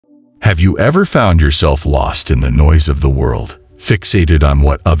Have you ever found yourself lost in the noise of the world, fixated on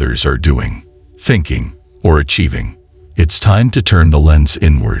what others are doing, thinking, or achieving? It's time to turn the lens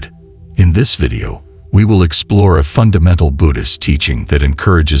inward. In this video, we will explore a fundamental Buddhist teaching that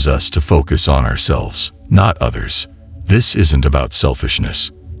encourages us to focus on ourselves, not others. This isn't about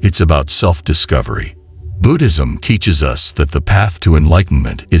selfishness, it's about self-discovery. Buddhism teaches us that the path to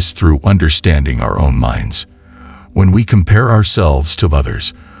enlightenment is through understanding our own minds. When we compare ourselves to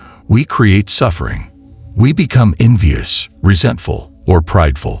others, we create suffering. We become envious, resentful, or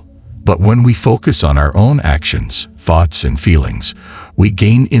prideful. But when we focus on our own actions, thoughts, and feelings, we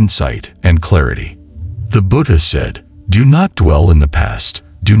gain insight and clarity. The Buddha said, "Do not dwell in the past,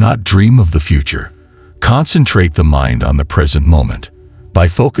 do not dream of the future. Concentrate the mind on the present moment." By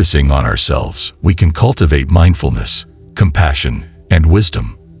focusing on ourselves, we can cultivate mindfulness, compassion, and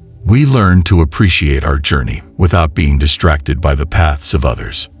wisdom. We learn to appreciate our journey without being distracted by the paths of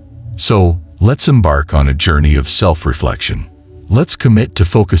others. So, let's embark on a journey of self-reflection. Let's commit to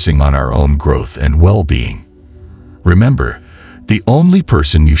focusing on our own growth and well-being. Remember, the only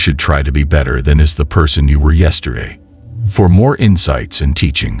person you should try to be better than is the person you were yesterday. For more insights and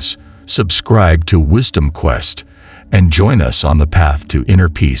teachings, subscribe to Wisdom Quest and join us on the path to inner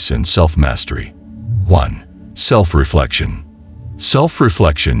peace and self-mastery. 1. Self-reflection.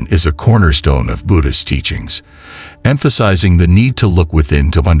 Self-reflection is a cornerstone of Buddhist teachings, emphasizing the need to look within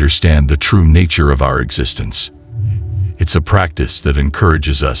to understand the true nature of our existence. It's a practice that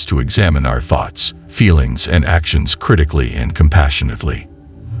encourages us to examine our thoughts, feelings, and actions critically and compassionately.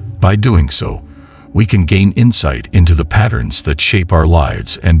 By doing so, we can gain insight into the patterns that shape our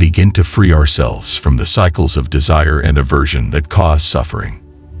lives and begin to free ourselves from the cycles of desire and aversion that cause suffering.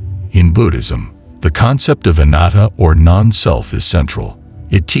 In Buddhism, the concept of anatta or non-self is central.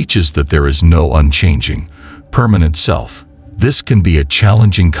 It teaches that there is no unchanging, permanent self. This can be a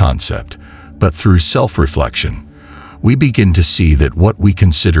challenging concept, but through self-reflection, we begin to see that what we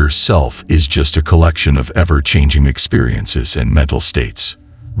consider self is just a collection of ever-changing experiences and mental states.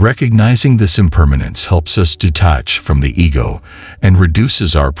 Recognizing this impermanence helps us detach from the ego and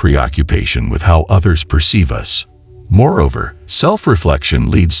reduces our preoccupation with how others perceive us. Moreover,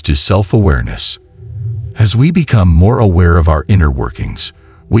 self-reflection leads to self-awareness. As we become more aware of our inner workings,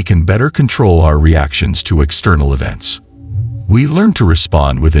 we can better control our reactions to external events. We learn to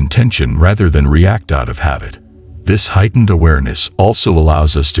respond with intention rather than react out of habit. This heightened awareness also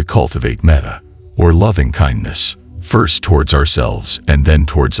allows us to cultivate metta, or loving kindness, first towards ourselves and then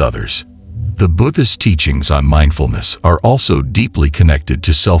towards others. The Buddhist teachings on mindfulness are also deeply connected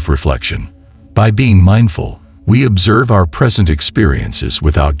to self-reflection. By being mindful, we observe our present experiences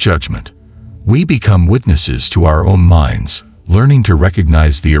without judgment. We become witnesses to our own minds, learning to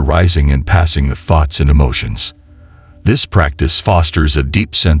recognize the arising and passing of thoughts and emotions. This practice fosters a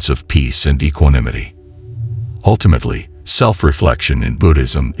deep sense of peace and equanimity. Ultimately, self-reflection in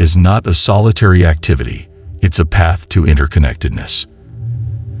Buddhism is not a solitary activity. It's a path to interconnectedness.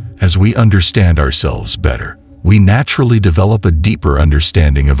 As we understand ourselves better, we naturally develop a deeper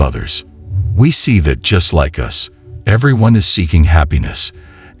understanding of others. We see that just like us, everyone is seeking happiness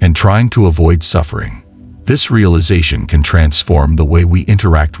and trying to avoid suffering. This realization can transform the way we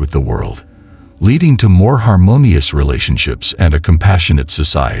interact with the world, leading to more harmonious relationships and a compassionate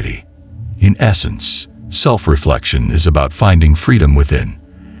society. In essence, self-reflection is about finding freedom within.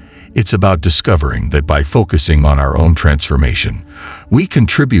 It's about discovering that by focusing on our own transformation, we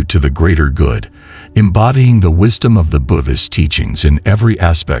contribute to the greater good, embodying the wisdom of the Buddhist teachings in every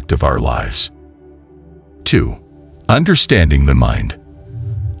aspect of our lives. 2. Understanding the mind.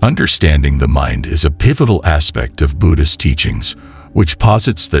 Understanding the mind is a pivotal aspect of Buddhist teachings, which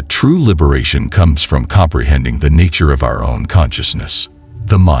posits that true liberation comes from comprehending the nature of our own consciousness.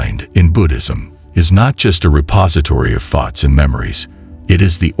 The mind, in Buddhism, is not just a repository of thoughts and memories. It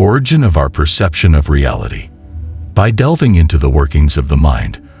is the origin of our perception of reality. By delving into the workings of the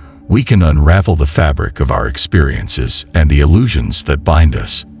mind, we can unravel the fabric of our experiences and the illusions that bind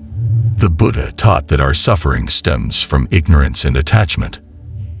us. The Buddha taught that our suffering stems from ignorance and attachment.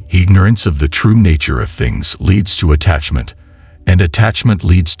 Ignorance of the true nature of things leads to attachment, and attachment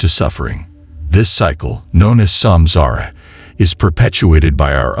leads to suffering. This cycle, known as samsara, is perpetuated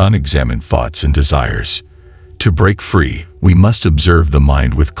by our unexamined thoughts and desires. To break free, we must observe the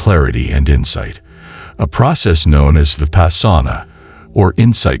mind with clarity and insight, a process known as vipassana, or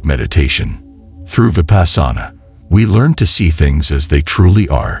insight meditation. Through vipassana, we learn to see things as they truly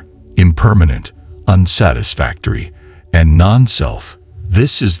are, impermanent, unsatisfactory, and non-self.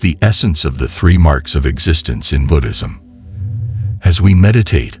 This is the essence of the 3 marks of existence in Buddhism. As we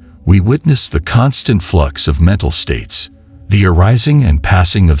meditate, we witness the constant flux of mental states. the arising and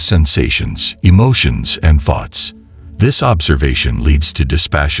passing of sensations, emotions, and thoughts. This observation leads to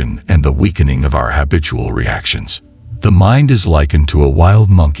dispassion and the weakening of our habitual reactions. The mind is likened to a wild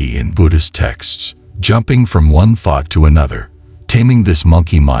monkey in Buddhist texts, jumping from one thought to another. Taming this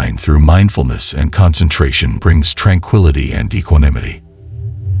monkey mind through mindfulness and concentration brings tranquility and equanimity.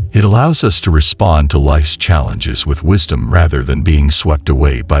 It allows us to respond to life's challenges with wisdom rather than being swept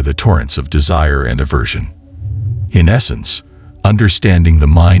away by the torrents of desire and aversion. In essence, understanding the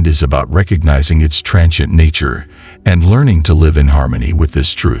mind is about recognizing its transient nature and learning to live in harmony with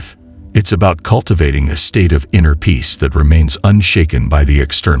this truth. It's about cultivating a state of inner peace that remains unshaken by the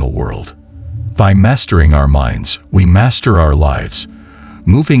external world. By mastering our minds, we master our lives,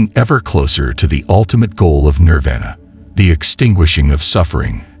 moving ever closer to the ultimate goal of nirvana, the extinguishing of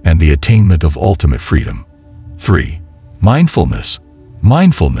suffering and the attainment of ultimate freedom. 3. Mindfulness.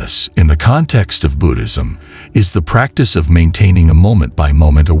 Mindfulness, in the context of Buddhism, is the practice of maintaining a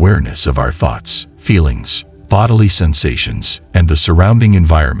moment-by-moment awareness of our thoughts, feelings, bodily sensations, and the surrounding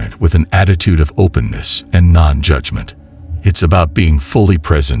environment with an attitude of openness and non-judgment. It's about being fully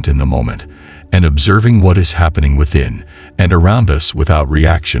present in the moment and observing what is happening within and around us without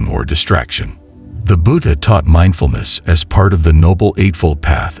reaction or distraction. The Buddha taught mindfulness as part of the Noble Eightfold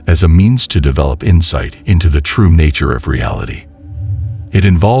Path as a means to develop insight into the true nature of reality. It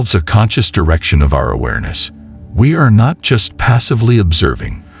involves a conscious direction of our awareness. We are not just passively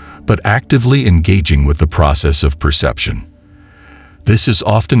observing, but actively engaging with the process of perception. This is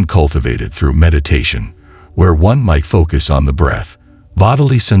often cultivated through meditation, where one might focus on the breath,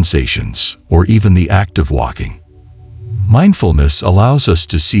 bodily sensations, or even the act of walking. Mindfulness allows us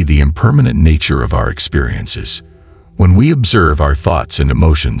to see the impermanent nature of our experiences. When we observe our thoughts and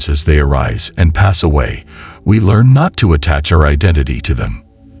emotions as they arise and pass away, we learn not to attach our identity to them.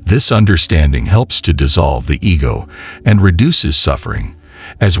 This understanding helps to dissolve the ego and reduces suffering,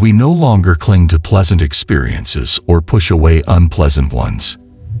 as we no longer cling to pleasant experiences or push away unpleasant ones.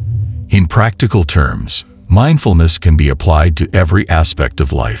 In practical terms, mindfulness can be applied to every aspect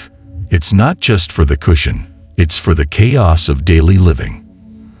of life. It's not just for the cushion, it's for the chaos of daily living.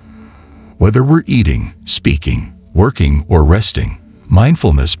 Whether we're eating, speaking, working, or resting,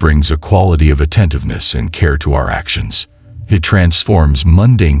 mindfulness brings a quality of attentiveness and care to our actions. It transforms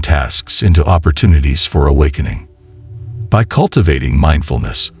mundane tasks into opportunities for awakening. By cultivating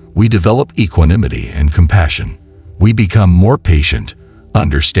mindfulness, we develop equanimity and compassion. We become more patient,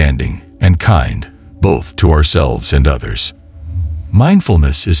 understanding, and kind, both to ourselves and others.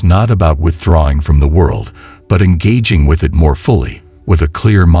 Mindfulness is not about withdrawing from the world, but engaging with it more fully, with a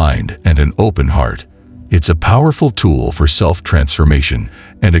clear mind and an open heart. It's a powerful tool for self-transformation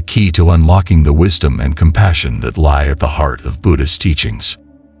and a key to unlocking the wisdom and compassion that lie at the heart of Buddhist teachings.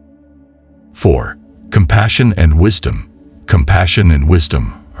 4. Compassion and wisdom. Compassion and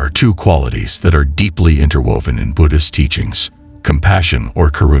wisdom are two qualities that are deeply interwoven in Buddhist teachings. Compassion, or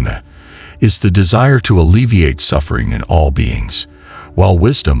karuna, is the desire to alleviate suffering in all beings, while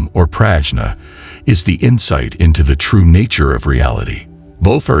wisdom, or prajna, is the insight into the true nature of reality.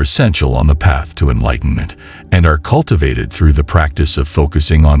 Both are essential on the path to enlightenment and are cultivated through the practice of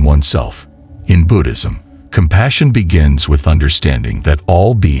focusing on oneself. In Buddhism, compassion begins with understanding that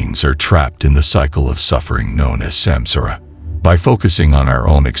all beings are trapped in the cycle of suffering known as samsara. By focusing on our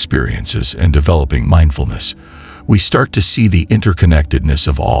own experiences and developing mindfulness, we start to see the interconnectedness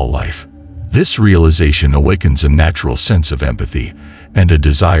of all life. This realization awakens a natural sense of empathy and a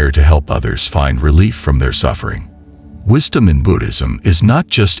desire to help others find relief from their suffering. Wisdom in Buddhism is not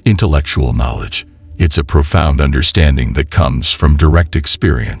just intellectual knowledge. It's a profound understanding that comes from direct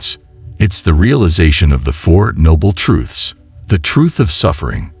experience. It's the realization of the Four Noble Truths: the truth of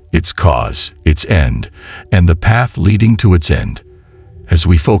suffering, its cause, its end, and the path leading to its end. As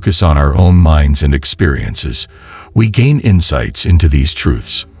we focus on our own minds and experiences, we gain insights into these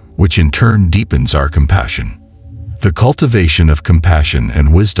truths, which in turn deepens our compassion. The cultivation of compassion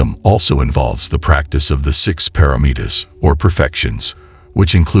and wisdom also involves the practice of the 6 paramitas, or perfections,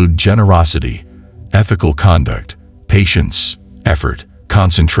 which include generosity, ethical conduct, patience, effort,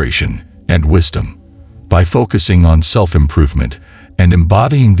 concentration, and wisdom. By focusing on self-improvement and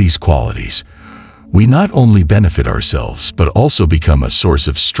embodying these qualities, we not only benefit ourselves but also become a source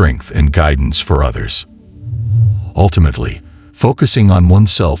of strength and guidance for others. Ultimately, focusing on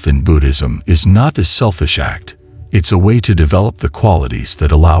oneself in Buddhism is not a selfish act. It's a way to develop the qualities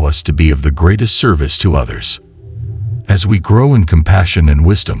that allow us to be of the greatest service to others. As we grow in compassion and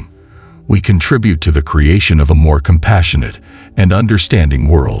wisdom, we contribute to the creation of a more compassionate and understanding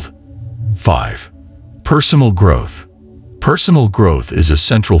world. 5. Personal growth. Personal growth is a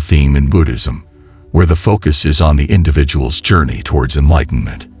central theme in Buddhism, where the focus is on the individual's journey towards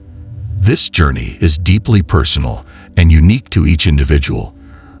enlightenment. This journey is deeply personal and unique to each individual,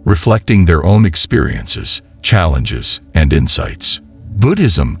 reflecting their own experiences, challenges, and insights.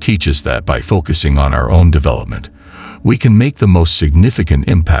 Buddhism teaches that by focusing on our own development, we can make the most significant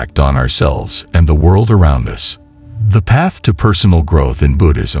impact on ourselves and the world around us. The path to personal growth in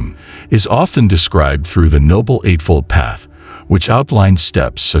Buddhism is often described through the Noble Eightfold Path, which outlines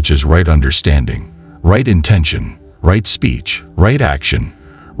steps such as right understanding, right intention, right speech, right action,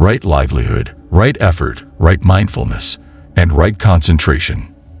 right livelihood, right effort, right mindfulness, and right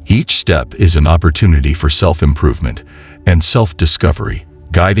concentration. Each step is an opportunity for self-improvement and self-discovery,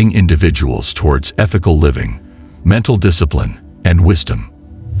 guiding individuals towards ethical living, mental discipline, and wisdom.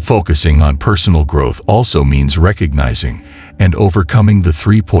 Focusing on personal growth also means recognizing and overcoming the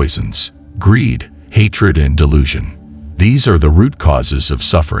three poisons: greed, hatred, and delusion. These are the root causes of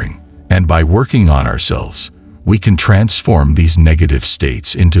suffering, and by working on ourselves, we can transform these negative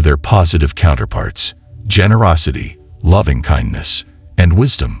states into their positive counterparts: generosity, loving-kindness, and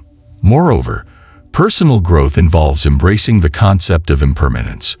wisdom. Moreover, personal growth involves embracing the concept of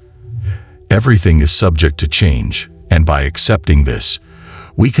impermanence. Everything is subject to change, and by accepting this,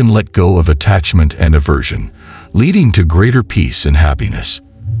 we can let go of attachment and aversion, leading to greater peace and happiness.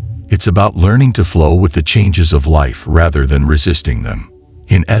 It's about learning to flow with the changes of life rather than resisting them.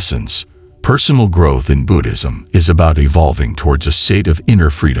 In essence, personal growth in Buddhism is about evolving towards a state of inner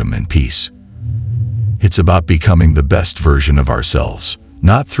freedom and peace. It's about becoming the best version of ourselves,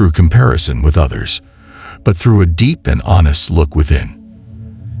 not through comparison with others, but through a deep and honest look within.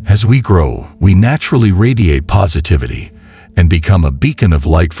 As we grow, we naturally radiate positivity and become a beacon of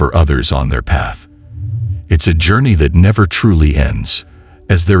light for others on their path. It's a journey that never truly ends,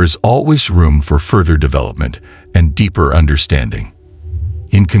 as there is always room for further development and deeper understanding.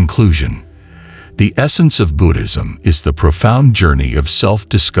 In conclusion, the essence of Buddhism is the profound journey of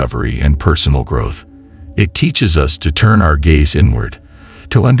self-discovery and personal growth. It teaches us to turn our gaze inward,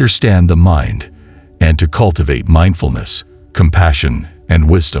 to understand the mind, and to cultivate mindfulness, compassion, and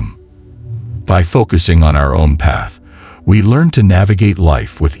wisdom. By focusing on our own path, we learn to navigate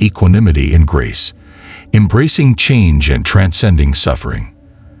life with equanimity and grace, embracing change and transcending suffering.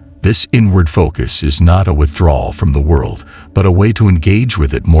 This inward focus is not a withdrawal from the world, but a way to engage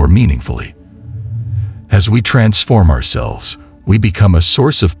with it more meaningfully. As we transform ourselves, we become a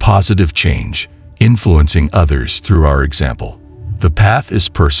source of positive change, influencing others through our example. The path is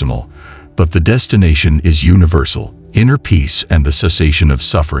personal, but the destination is universal: inner peace and the cessation of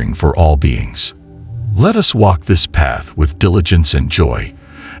suffering for all beings. Let us walk this path with diligence and joy,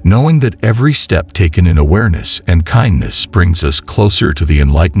 knowing that every step taken in awareness and kindness brings us closer to the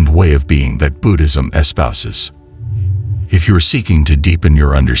enlightened way of being that Buddhism espouses. If you're seeking to deepen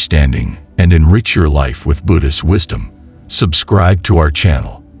your understanding and enrich your life with Buddhist wisdom, subscribe to our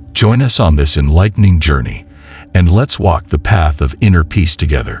channel. Join us on this enlightening journey, and let's walk the path of inner peace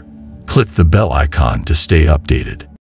together. Click the bell icon to stay updated.